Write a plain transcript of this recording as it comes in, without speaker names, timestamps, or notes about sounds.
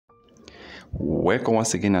Welcome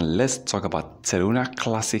once again, and let's talk about Terra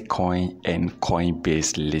Classic Coin and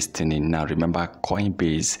Coinbase listening. Now remember,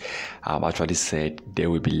 Coinbase have actually said they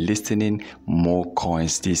will be listening more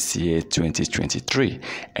coins this year 2023,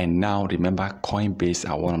 and now remember, Coinbase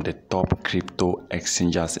are one of the top crypto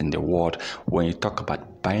exchanges in the world. When you talk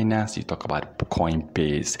about Binance, you talk about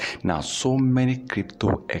Coinbase. Now so many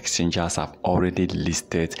crypto exchanges have already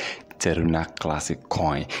listed Terra Classic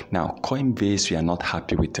Coin. Now Coinbase, we are not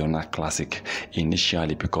happy with Terra Classic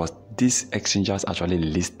initially because these exchanges actually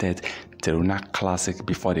listed Terra Classic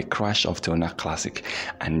before the crash of Terra Classic,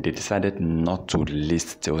 and they decided not to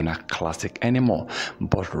list Terra Classic anymore.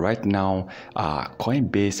 But right now,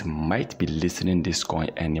 Coinbase might be listing this coin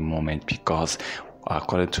any moment because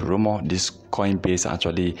according to rumor, this Coinbase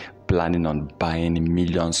actually planning on buying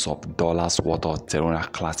millions of dollars worth of Terra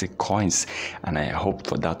Classic coins, and I hope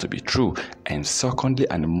for that to be true. And secondly,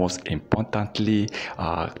 and most importantly,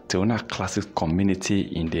 Terra Classic community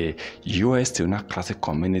in the US, Terra Classic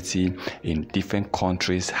community in different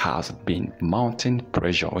countries has been mounting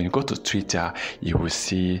pressure. When you go to Twitter, you will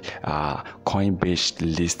see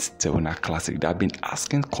Coinbase list Terra Classic. They have been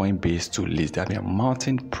asking Coinbase to list. They have been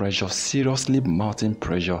mounting pressure, seriously mounting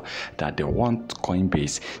pressure, that they want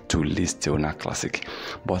Coinbase to list Terra Classic.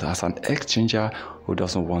 But as an exchanger who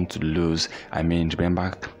doesn't want to lose, I mean,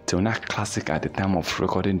 remember, Terra Classic at the time of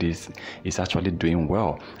recording this is actually doing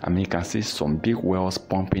well. I mean, you can see some big whales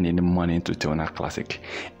pumping in the money into Terra Classic,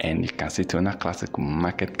 and you can see Terra Classic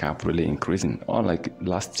market cap really increasing. Unlike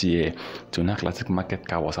last year, Terra Classic market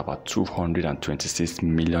cap was about $226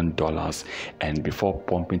 million, and before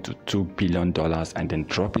pumping to $2 billion and then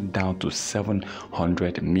dropping down to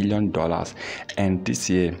 $700 million. And this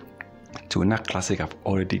year, Terra Classic have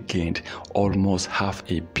already gained almost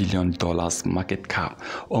 $500 million market cap.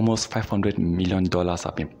 Almost $500 million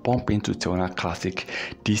have been pumped into Terra Classic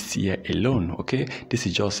this year alone. Okay, this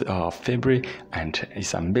is just February, and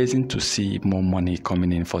it's amazing to see more money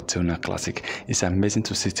coming in for Terra Classic. It's amazing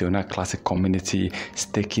to see Terra Classic community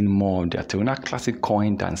staking more of their Terra Classic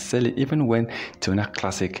coin than selling. Even when Terra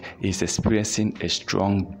Classic is experiencing a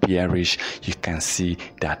strong bearish, you can see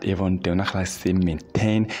that even Terra Classic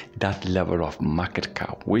maintain that level of market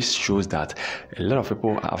cap, which shows that a lot of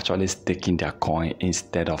people are actually staking their coin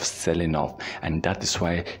instead of selling off, and that is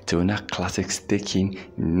why Terra Classic staking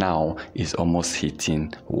now is almost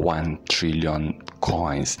hitting 1 trillion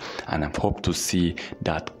coins. And I hope to see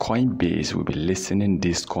that Coinbase will be listening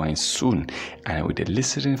this coin soon, and with the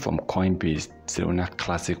listening from Coinbase, Terra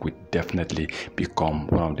Classic will definitely become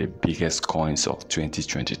one of the biggest coins of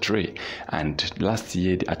 2023. And last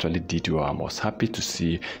year they actually did well. I was happy to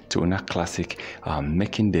see Terra Classic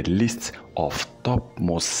making the list of top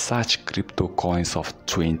most searched crypto coins of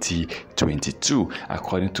 2022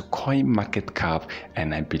 according to CoinMarketCap,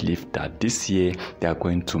 and I believe that this year they are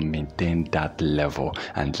going to maintain that level.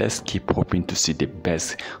 And let's keep hoping to see the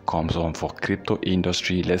best comes on for crypto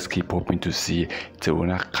industry. Let's keep hoping to see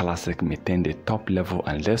Terra Classic maintain the top level,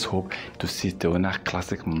 and let's hope to see Terra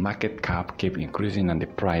Classic market cap keep increasing and the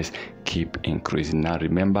price keep increasing. Now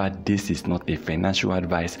remember, this is not a financial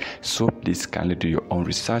advice, so please kindly do your own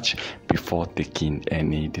research before taking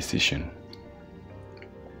any decision.